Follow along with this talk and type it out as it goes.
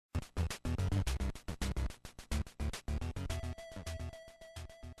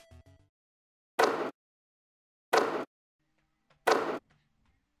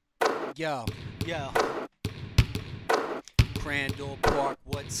Yo. Crandall Park,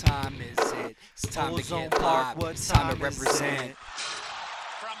 what time is it? It's time to get live, it's time to represent.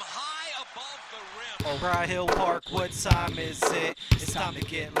 From high above the rim. O'Brien Hill Park, what time is it? It's time to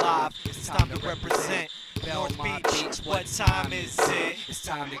get live, it's time to represent. North Beach, what time is it? It's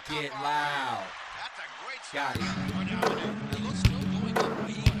time to get loud. That's a great Got start. it. It looks still going up.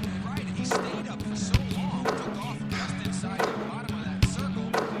 Right, and he stayed up for so long. Took off just inside the bottom of that circle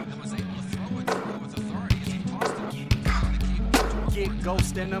and was able to throw it through with authority as he tossed it up on the keyboard. Get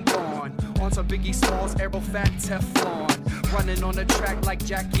ghost and I'm gone. On some Biggie Smalls, Aero Fat Teflon. Running on the track like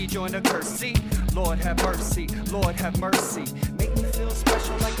Jackie joined a curse. See, Lord have mercy, Lord have mercy. Make me feel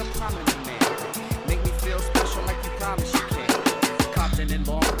special like a prominent man. Make me feel special like you promised you can. Compton and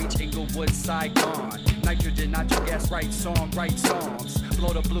Long Beach, Inglewood, Saigon. Nitrogen, natural gas, right song, right songs.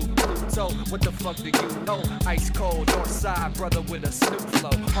 Blow the blue, Pluto, what the fuck do you know? Ice cold, north side, brother with a Snoop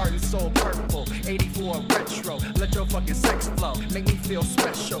flow. Heart and soul purple, 84 retro. Let your fucking sex flow, make me feel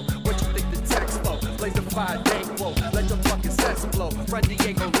special. What you think the text flow? Blaze the fire, dank, whoa. Let your fucking cess blow. Run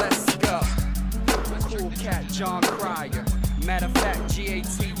Diego, let's go. Cool cat, John Cryer. Matter of fact,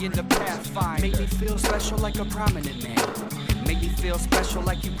 GAT in the Pathfinder. Make me feel special like a prominent man. Make me feel special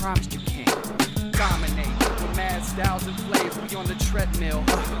like you promised you can. Dominate with mad styles and flames. We on the treadmill,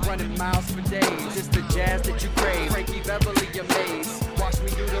 running miles for days. It's the jazz that you crave. Frankie Beverly, amaze. Watch me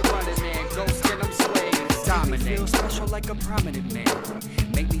do the running man. Ghost and I'm sways. Dominate. Make me feel special like a prominent man.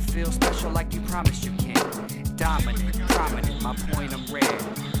 Make me feel special like you promised you can. Dominant, prominent, my point I'm rare.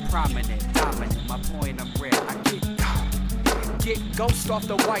 Prominent, dominant, my point I'm rare. I get ghost off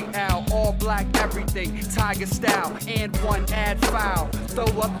the white owl, all black everything, tiger style, and one ad foul. Throw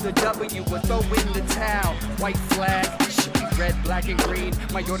up the W or throw in the towel. White flag, should be red, black, and green.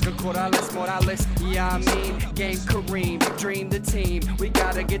 Mayorga, Morales, yeah I mean. Game Kareem, dream the team. We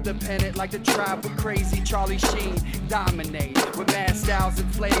gotta get the pennant like the tribe with crazy Charlie Sheen. Dominate with mad styles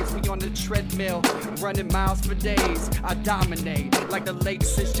and flames. We on the treadmill, running miles for days. I dominate like the late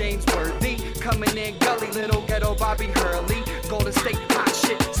since James Worthy. Coming in gully, little ghetto Bobby Hurley. Golden State hot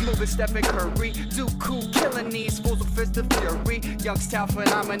shit, smooth as Stephen Curry. Dooku killing these fools with fist of fury. Youngstown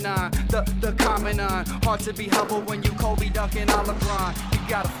phenomenon, the commoner. Hard to be humble when you Kobe dunking on LeBron. You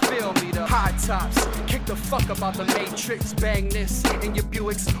gotta feel me, the high tops. Kick the fuck about the Matrix. Bang this in your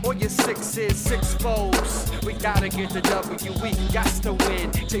Buicks or your sixes, six foes. We gotta get the W, we got to win.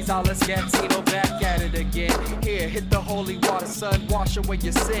 Jzalez, gattino, back at it again. Here, hit the holy water, son, wash away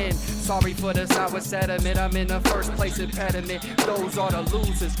your sin. Sorry for the sour sediment, I'm in the first place impediment. Those are the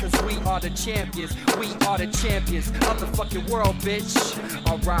losers, cause we are the champions. We are the champions of the fucking world, bitch.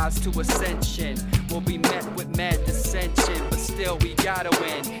 Our rise to ascension will be met with mad dissension, but still we gotta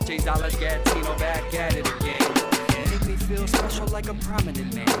win. Jzalez, gattino, back at it again. Make me feel special like a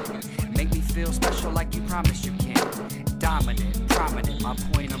prominent man. Make me feel special like you promised you can. Dominant, prominent, my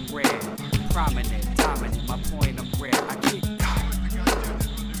point I'm rare. Prominent, dominant, my point I'm rare. I keep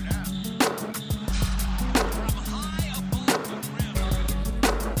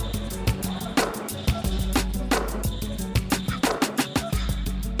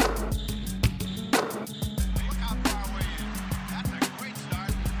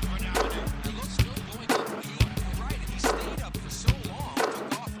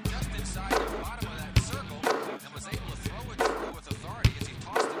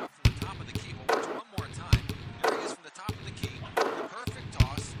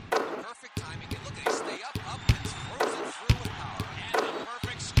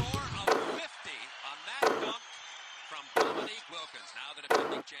now the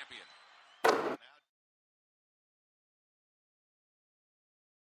defending champion.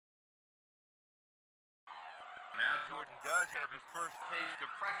 Now Jordan does have his first taste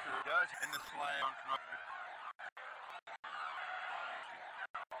of pressure, does in the slam.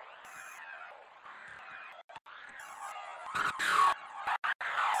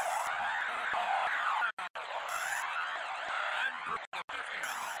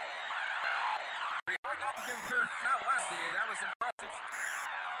 That was impressive.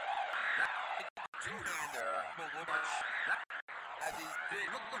 Two-hander. As he did,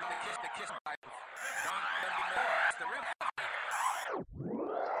 look at the kiss by John the rim.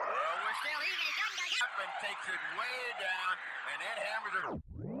 Well, we're still up and takes it way down, and Ed hammers it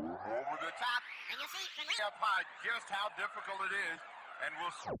over the top. And you'll see from Up high just how difficult it is, and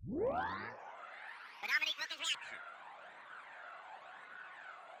we'll see. the Dominique Wilkins reaction.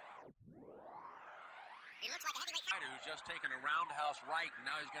 He looks like a heavyweight champion. Who's just taken a roundhouse right, and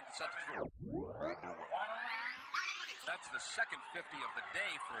now he's going to set the throw. That's the second 50 of the day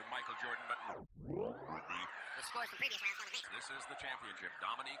for Michael Jordan, but The scores from previous rounds on the bench. This is the championship.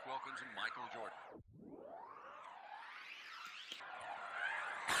 Dominique Wilkins and Michael Jordan.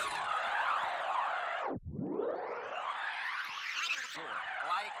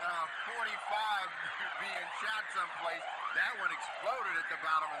 Like 45 being shot someplace. That one exploded at the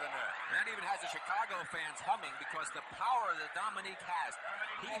bottom of the net. That even has the Chicago fans humming because the power that Dominique has.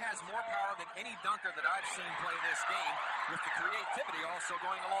 He has more power than any dunker that I've seen play this game, with the creativity also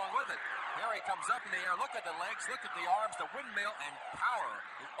going along with it. There he comes up in the air. Look at the legs, look at the arms, the windmill, and power.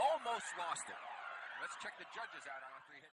 He almost lost it. Let's check the judges out on